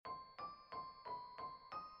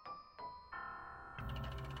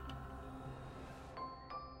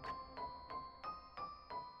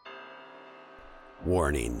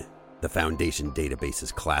Warning. The Foundation database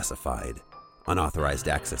is classified. Unauthorized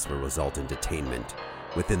access will result in detainment.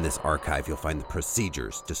 Within this archive, you'll find the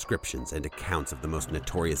procedures, descriptions, and accounts of the most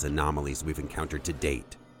notorious anomalies we've encountered to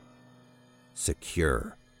date.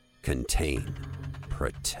 Secure, contain,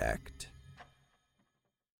 protect.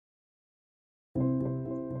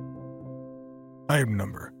 Item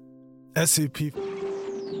number: SCP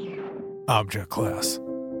Object Class.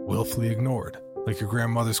 Willfully ignored, like your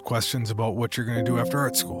grandmother's questions about what you're going to do after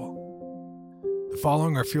art school. The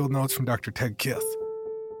following are field notes from Dr. Ted Kith.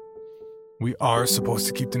 We are supposed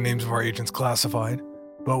to keep the names of our agents classified,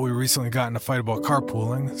 but we recently got in a fight about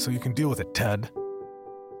carpooling, so you can deal with it, Ted.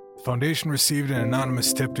 The Foundation received an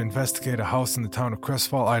anonymous tip to investigate a house in the town of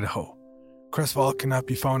Crestfall, Idaho. Crestfall cannot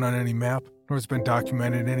be found on any map, nor has been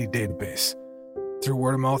documented in any database. Through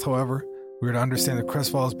word of mouth, however, we are to understand that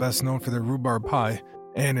Crestfall is best known for their rhubarb pie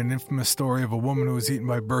and an infamous story of a woman who was eaten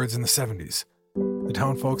by birds in the 70s. The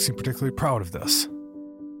town folks seem particularly proud of this.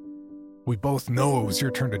 We both know it was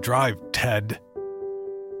your turn to drive, Ted.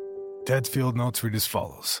 Ted's field notes read as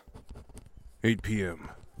follows. 8 p.m.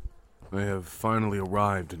 I have finally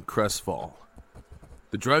arrived in Crestfall.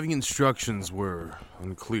 The driving instructions were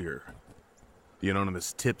unclear. The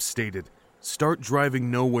anonymous tip stated, "Start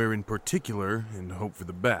driving nowhere in particular and hope for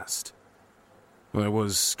the best." I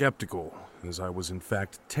was skeptical, as I was in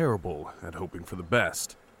fact terrible at hoping for the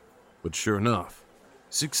best. But sure enough,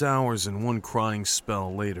 6 hours and one crying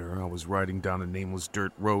spell later, I was riding down a nameless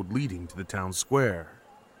dirt road leading to the town square.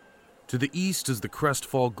 To the east is the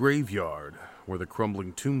Crestfall graveyard, where the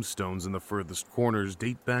crumbling tombstones in the furthest corners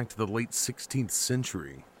date back to the late 16th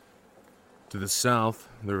century. To the south,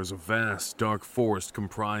 there is a vast, dark forest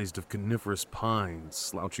comprised of coniferous pines,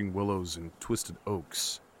 slouching willows, and twisted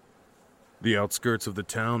oaks. The outskirts of the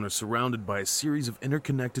town are surrounded by a series of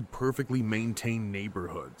interconnected, perfectly maintained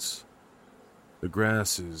neighborhoods. The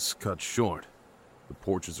grass is cut short, the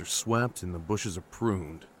porches are swept, and the bushes are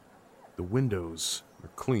pruned. The windows are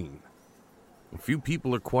clean. A few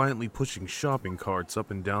people are quietly pushing shopping carts up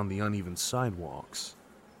and down the uneven sidewalks.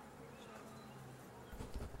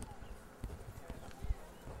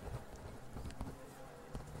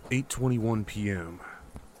 "8:21 p.m.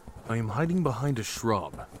 I am hiding behind a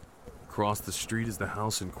shrub. Across the street is the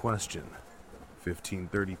house in question,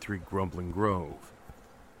 1533 Grumbling Grove.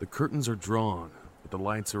 The curtains are drawn, but the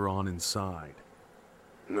lights are on inside.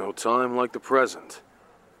 No time like the present,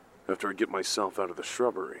 after I get myself out of the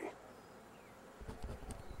shrubbery.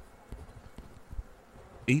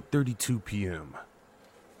 8:32 p.m.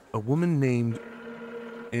 A woman named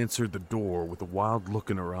answered the door with a wild look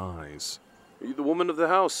in her eyes. Are you the woman of the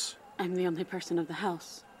house? I'm the only person of the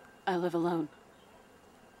house. I live alone.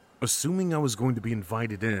 Assuming I was going to be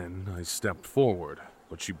invited in, I stepped forward,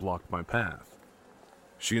 but she blocked my path.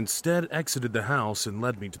 She instead exited the house and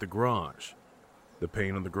led me to the garage. The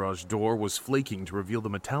pane on the garage door was flaking to reveal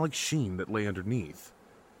the metallic sheen that lay underneath.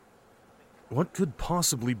 What could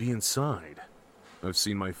possibly be inside? I've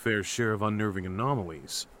seen my fair share of unnerving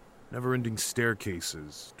anomalies, never-ending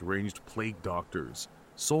staircases, deranged plague doctors,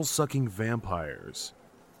 soul-sucking vampires.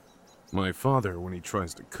 My father when he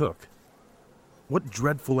tries to cook. What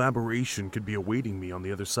dreadful aberration could be awaiting me on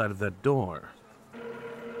the other side of that door?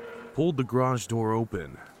 Pulled the garage door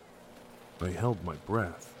open. I held my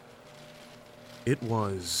breath. It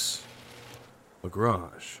was a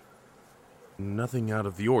garage. Nothing out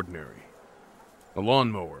of the ordinary. A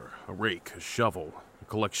lawnmower, a rake, a shovel, a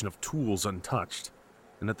collection of tools untouched,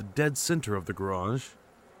 and at the dead center of the garage,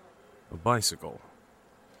 a bicycle.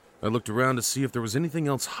 I looked around to see if there was anything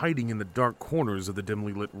else hiding in the dark corners of the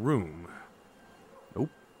dimly lit room. Nope.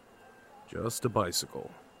 Just a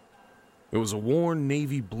bicycle. It was a worn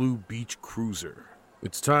navy blue beach cruiser.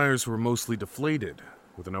 Its tires were mostly deflated,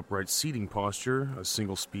 with an upright seating posture, a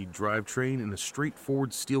single-speed drivetrain, and a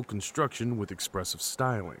straightforward steel construction with expressive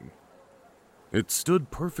styling. It stood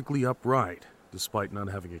perfectly upright, despite not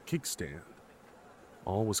having a kickstand.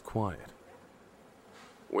 All was quiet.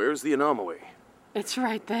 Where's the anomaly? It's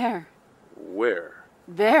right there. Where?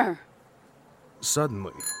 There.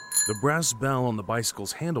 Suddenly, the brass bell on the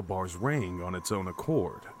bicycle's handlebars rang on its own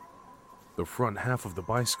accord. The front half of the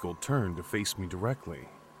bicycle turned to face me directly.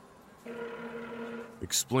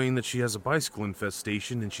 Explained that she has a bicycle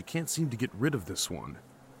infestation and she can't seem to get rid of this one.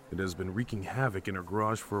 It has been wreaking havoc in her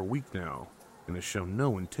garage for a week now and has shown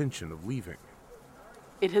no intention of leaving.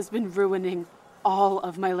 It has been ruining all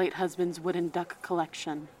of my late husband's wooden duck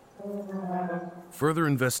collection. Further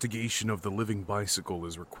investigation of the living bicycle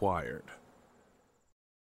is required.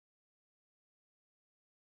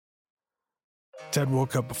 Ted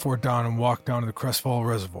woke up before dawn and walked down to the Crestfall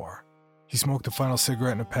Reservoir. He smoked a final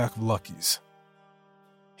cigarette and a pack of Luckies.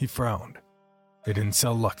 He frowned. They didn't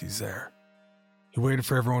sell Luckies there. He waited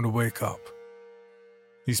for everyone to wake up.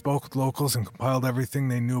 He spoke with locals and compiled everything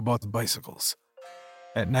they knew about the bicycles.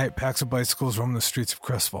 At night, packs of bicycles roam the streets of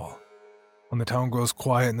Crestfall. When the town grows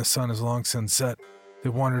quiet and the sun has long since set, they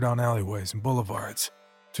wander down alleyways and boulevards,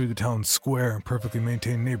 through the town's square and perfectly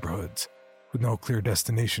maintained neighborhoods, with no clear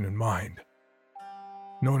destination in mind.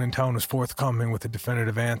 No one in town was forthcoming with a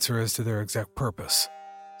definitive answer as to their exact purpose.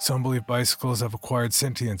 Some believe bicycles have acquired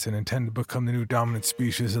sentience and intend to become the new dominant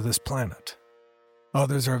species of this planet.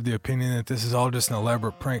 Others are of the opinion that this is all just an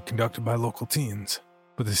elaborate prank conducted by local teens,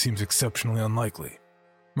 but this seems exceptionally unlikely.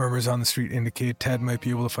 Murmurs on the street indicate Ted might be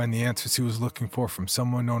able to find the answers he was looking for from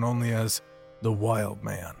someone known only as the Wild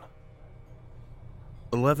Man.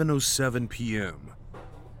 11:07 p.m.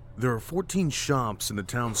 There are 14 shops in the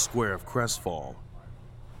town square of Crestfall.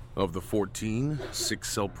 Of the 14, 6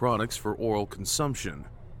 sell products for oral consumption.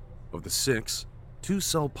 Of the 6, 2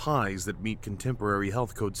 sell pies that meet contemporary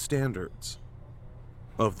health code standards.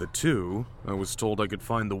 Of the 2, I was told I could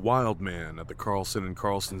find the Wild Man at the Carlson &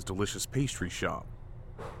 Carlson's Delicious Pastry Shop.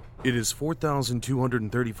 It is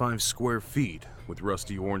 4,235 square feet, with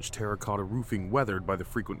rusty orange terracotta roofing weathered by the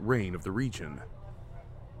frequent rain of the region.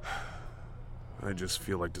 I just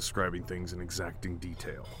feel like describing things in exacting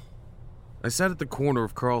detail. I sat at the corner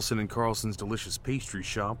of Carlson & Carlson's Delicious Pastry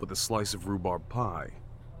Shop with a slice of rhubarb pie.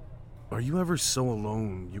 Are you ever so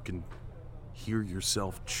alone you can hear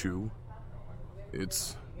yourself chew?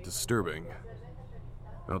 It's disturbing.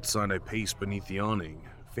 Outside I paced beneath the awning,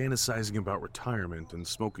 fantasizing about retirement and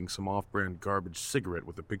smoking some off-brand garbage cigarette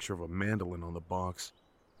with a picture of a mandolin on the box.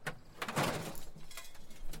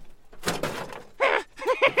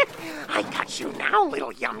 I got you now,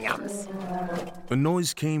 little yum-yums. A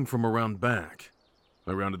noise came from around back.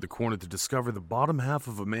 I rounded the corner to discover the bottom half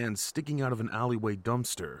of a man sticking out of an alleyway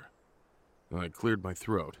dumpster. I cleared my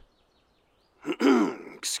throat.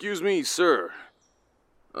 Excuse me, sir.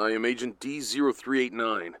 I am Agent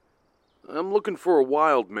D0389. I'm looking for a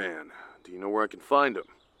Wild Man. Do you know where I can find him?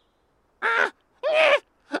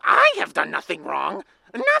 I have done nothing wrong.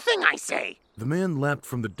 Nothing, I say. The man leapt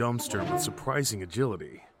from the dumpster with surprising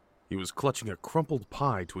agility. He was clutching a crumpled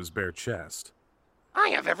pie to his bare chest. I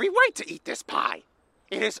have every right to eat this pie.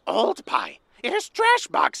 It is old pie. It is trash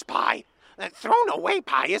box pie. Thrown away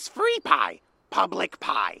pie is free pie. Public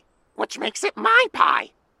pie. Which makes it my pie.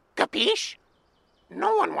 Capiche?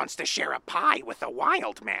 No one wants to share a pie with a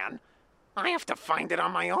Wild Man. I have to find it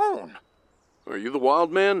on my own. Are you the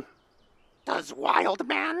Wild Man? Does Wild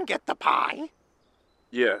Man get the pie?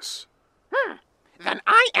 Yes. Then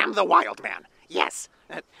I am the Wild Man. Yes.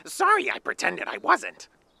 Sorry I pretended I wasn't.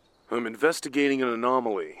 I'm investigating an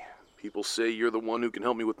anomaly. People say you're the one who can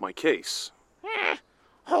help me with my case.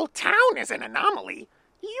 Whole town is an anomaly.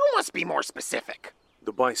 You must be more specific.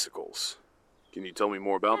 The bicycles. Can you tell me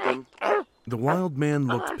more about them? The Wild Man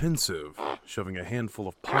looked pensive, shoving a handful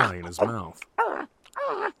of pie in his mouth.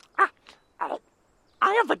 I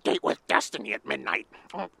have a date with Destiny at midnight.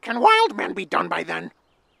 Can Wild Man be done by then?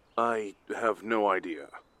 I have no idea.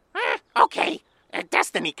 Okay.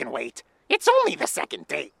 Destiny can wait. It's only the second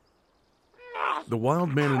date. The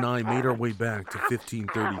Wild Man and I made our way back to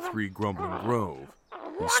 1533 Grumbling Grove.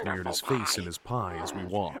 He smeared his face in his pie as we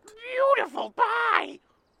walked. Beautiful pie!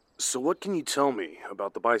 So what can you tell me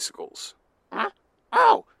about the bicycles? Yeah.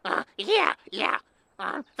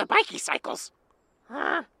 The bikey cycles.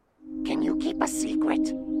 Can you keep a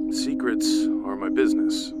secret? Secrets are my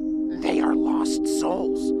business. They are lost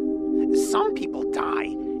souls. Some people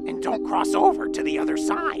die and don't cross over to the other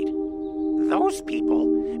side. Those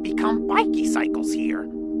people become bikey cycles here.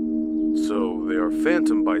 So they are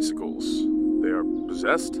phantom bicycles. They are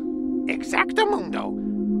possessed? Exactamundo.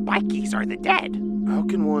 Bikies are the dead. How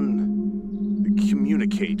can one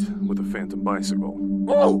communicate with a phantom bicycle?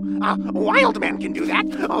 Wild Man can do that.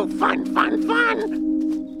 Oh, fun.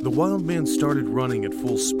 The Wild Man started running at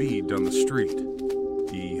full speed down the street.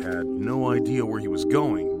 He had no idea where he was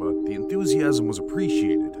going, but the enthusiasm was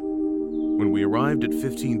appreciated. When we arrived at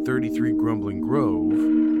 1533 Grumbling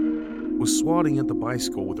Grove, was swatting at the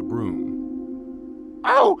bicycle with a broom.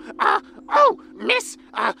 Miss,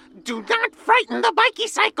 do not frighten the bikey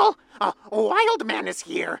cycle. Wild Man is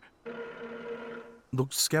here.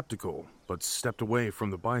 Looked skeptical, but stepped away from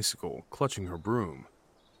the bicycle, clutching her broom.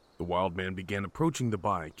 The Wild Man began approaching the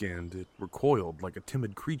bike, and it recoiled like a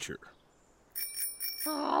timid creature.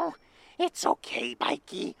 Oh, it's okay,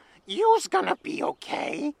 Bikey. You's gonna be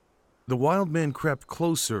okay. The Wild Man crept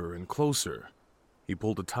closer and closer. He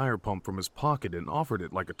pulled a tire pump from his pocket and offered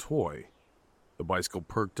it like a toy. The bicycle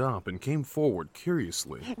perked up and came forward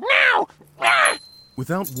curiously. Now!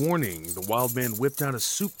 Without warning, the wild man whipped out a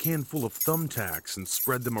soup can full of thumbtacks and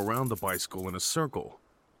spread them around the bicycle in a circle.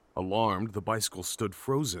 Alarmed, the bicycle stood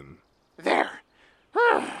frozen. There.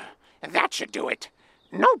 That should do it.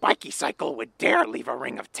 No bikey cycle would dare leave a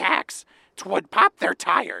ring of tacks. 'Twould pop their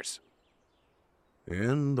tires.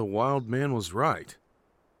 And the wild man was right.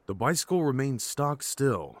 The bicycle remained stock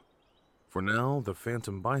still. For now, the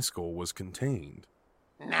phantom bicycle was contained.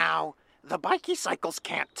 Now, the bikey cycles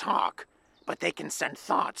can't talk, but they can send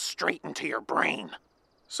thoughts straight into your brain.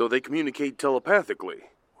 So they communicate telepathically.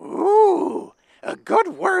 Ooh, a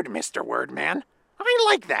good word, Mr. Wordman. I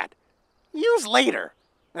like that. Use later,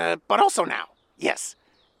 but also now. Yes,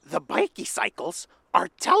 the bikey cycles are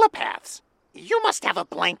telepaths. You must have a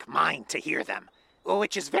blank mind to hear them,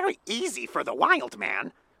 which is very easy for the wild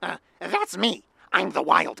man. That's me. I'm the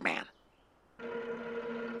wild man.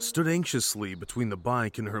 Stood anxiously between the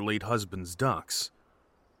bike and her late husband's ducks.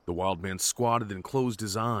 The wild man squatted and closed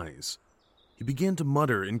his eyes. He began to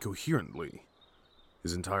mutter incoherently.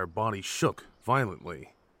 His entire body shook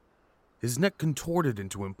violently. His neck contorted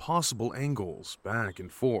into impossible angles, back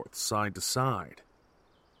and forth, side to side.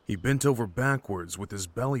 He bent over backwards with his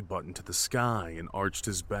belly button to the sky and arched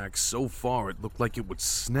his back so far it looked like it would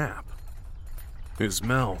snap. His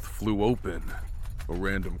mouth flew open, a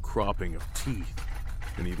random cropping of teeth,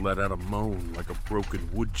 and he let out a moan like a broken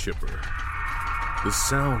wood chipper. The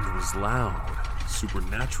sound was loud,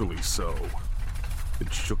 supernaturally so.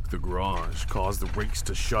 It shook the garage, caused the rakes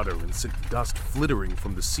to shudder, and sent dust flittering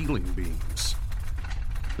from the ceiling beams.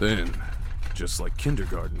 Then, just like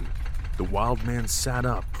kindergarten, the wild man sat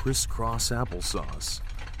up crisscross applesauce,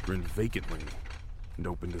 grinned vacantly, and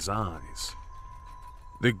opened his eyes.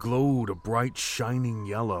 They glowed a bright, shining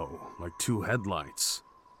yellow, like two headlights.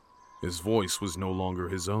 His voice was no longer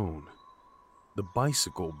his own. The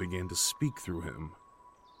bicycle began to speak through him.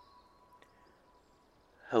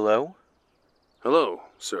 Hello? Hello,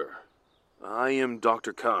 sir. I am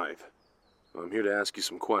Dr. Kythe. I'm here to ask you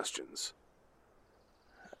some questions.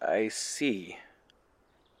 I see.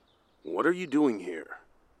 What are you doing here?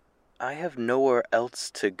 I have nowhere else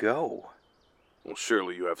to go. Well,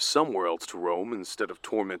 surely you have somewhere else to roam instead of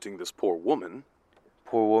tormenting this poor woman.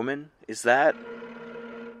 Poor woman? Is that...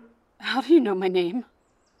 How do you know my name?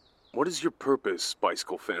 What is your purpose,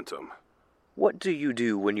 Bicycle Phantom? What do you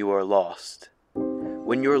do when you are lost?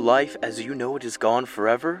 When your life as you know it is gone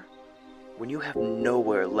forever? When you have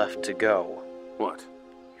nowhere left to go? What?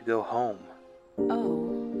 You go home. Oh.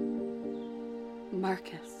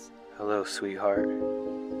 Marcus. Hello, sweetheart.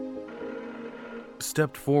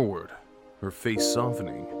 Stepped forward, her face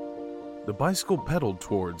softening. The bicycle pedaled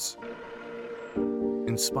towards...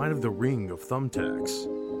 In spite of the ring of thumbtacks,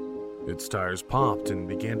 its tires popped and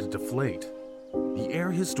began to deflate. The air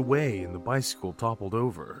hissed away and the bicycle toppled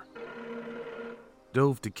over.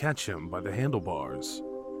 Dove to catch him by the handlebars.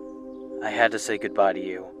 I had to say goodbye to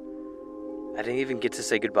you. I didn't even get to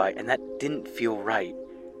say goodbye, and that didn't feel right.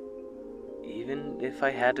 Even if I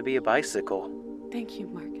had to be a bicycle. Thank you,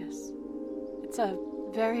 Marcus. It's a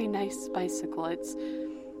very nice bicycle.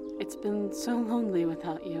 It's been so lonely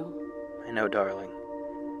without you. I know, darling.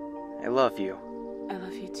 I love you. I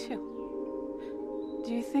love you too.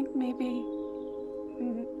 Do you think maybe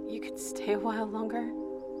you could stay a while longer?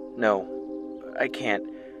 No, I can't.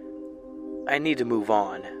 I need to move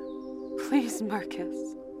on. Please, Marcus.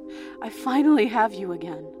 I finally have you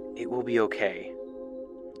again. It will be okay.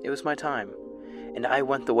 It was my time, and I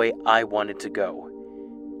went the way I wanted to go.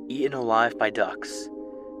 Eaten alive by ducks,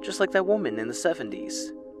 just like that woman in the 70s.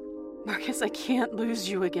 Marcus, I can't lose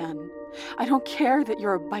you again. I don't care that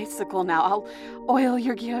you're a bicycle now. I'll oil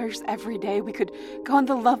your gears every day. We could go on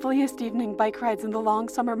the loveliest evening bike rides in the long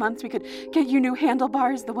summer months. We could get you new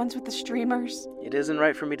handlebars, the ones with the streamers. It isn't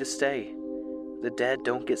right for me to stay. The dead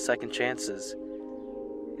don't get second chances.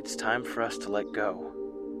 It's time for us to let go.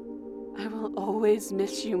 I will always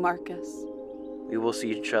miss you, Marcus. We will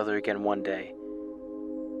see each other again one day.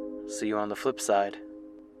 See you on the flip side.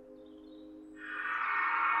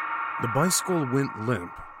 The bicycle went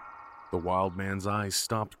limp. The wild man's eyes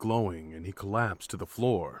stopped glowing and he collapsed to the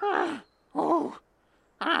floor.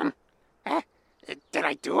 Did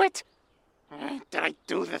I do it? Did I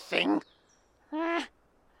do the thing?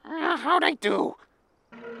 How'd I do?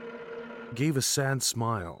 Gave a sad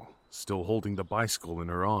smile, still holding the bicycle in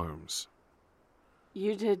her arms.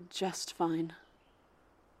 You did just fine.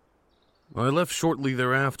 I left shortly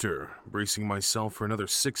thereafter, bracing myself for another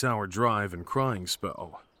 6-hour drive and crying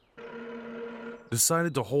spell.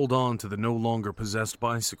 Decided to hold on to the no longer possessed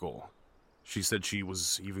bicycle. She said she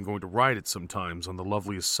was even going to ride it sometimes on the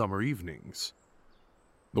loveliest summer evenings.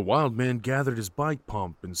 The wild man gathered his bike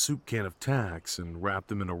pump and soup can of tacks and wrapped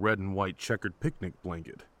them in a red and white checkered picnic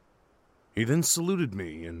blanket. He then saluted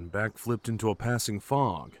me and backflipped into a passing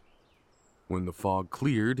fog. When the fog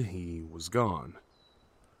cleared, he was gone.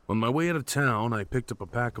 On my way out of town, I picked up a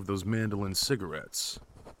pack of those mandolin cigarettes.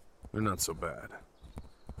 They're not so bad.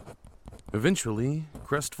 Eventually,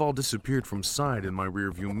 Crestfall disappeared from sight in my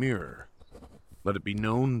rearview mirror. Let it be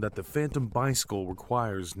known that the Phantom Bicycle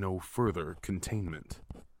requires no further containment.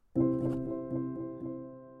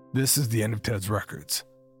 This is the end of Ted's records.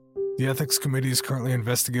 The Ethics Committee is currently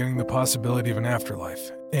investigating the possibility of an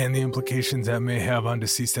afterlife and the implications that may have on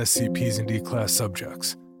deceased SCPs and D-Class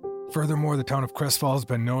subjects. Furthermore, the town of Crestfall has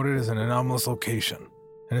been noted as an anomalous location,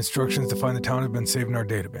 and instructions to find the town have been saved in our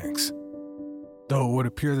databanks. Though it would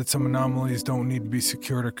appear that some anomalies don't need to be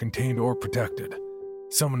secured or contained or protected,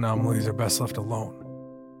 some anomalies are best left alone.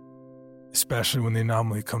 Especially when the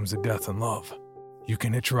anomaly comes to death and love. You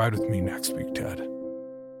can hitch a ride with me next week, Ted.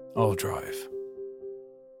 I'll drive.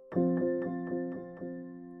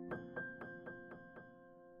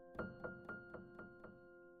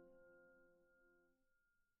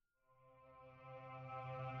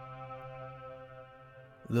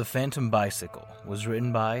 The Phantom Bicycle was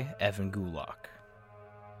written by Evan Gulock.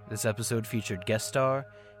 This episode featured guest star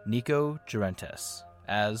Nico Gerentes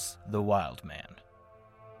as the Wild Man.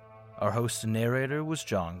 Our host and narrator was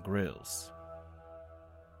John Grills.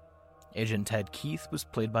 Agent Ted Keith was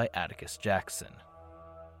played by Atticus Jackson.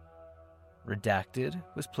 Redacted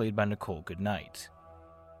was played by Nicole Goodnight.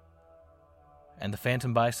 And the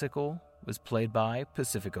Phantom Bicycle was played by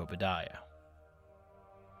Pacific Obadiah.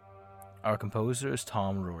 Our composer is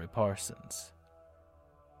Tom Rory Parsons.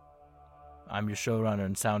 I'm your showrunner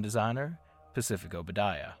and sound designer, Pacific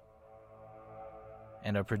Obadiah.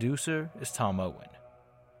 And our producer is Tom Owen.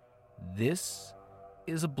 This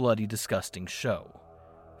is a bloody, disgusting show.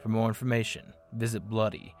 For more information, visit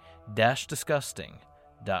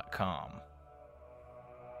bloody-disgusting.com.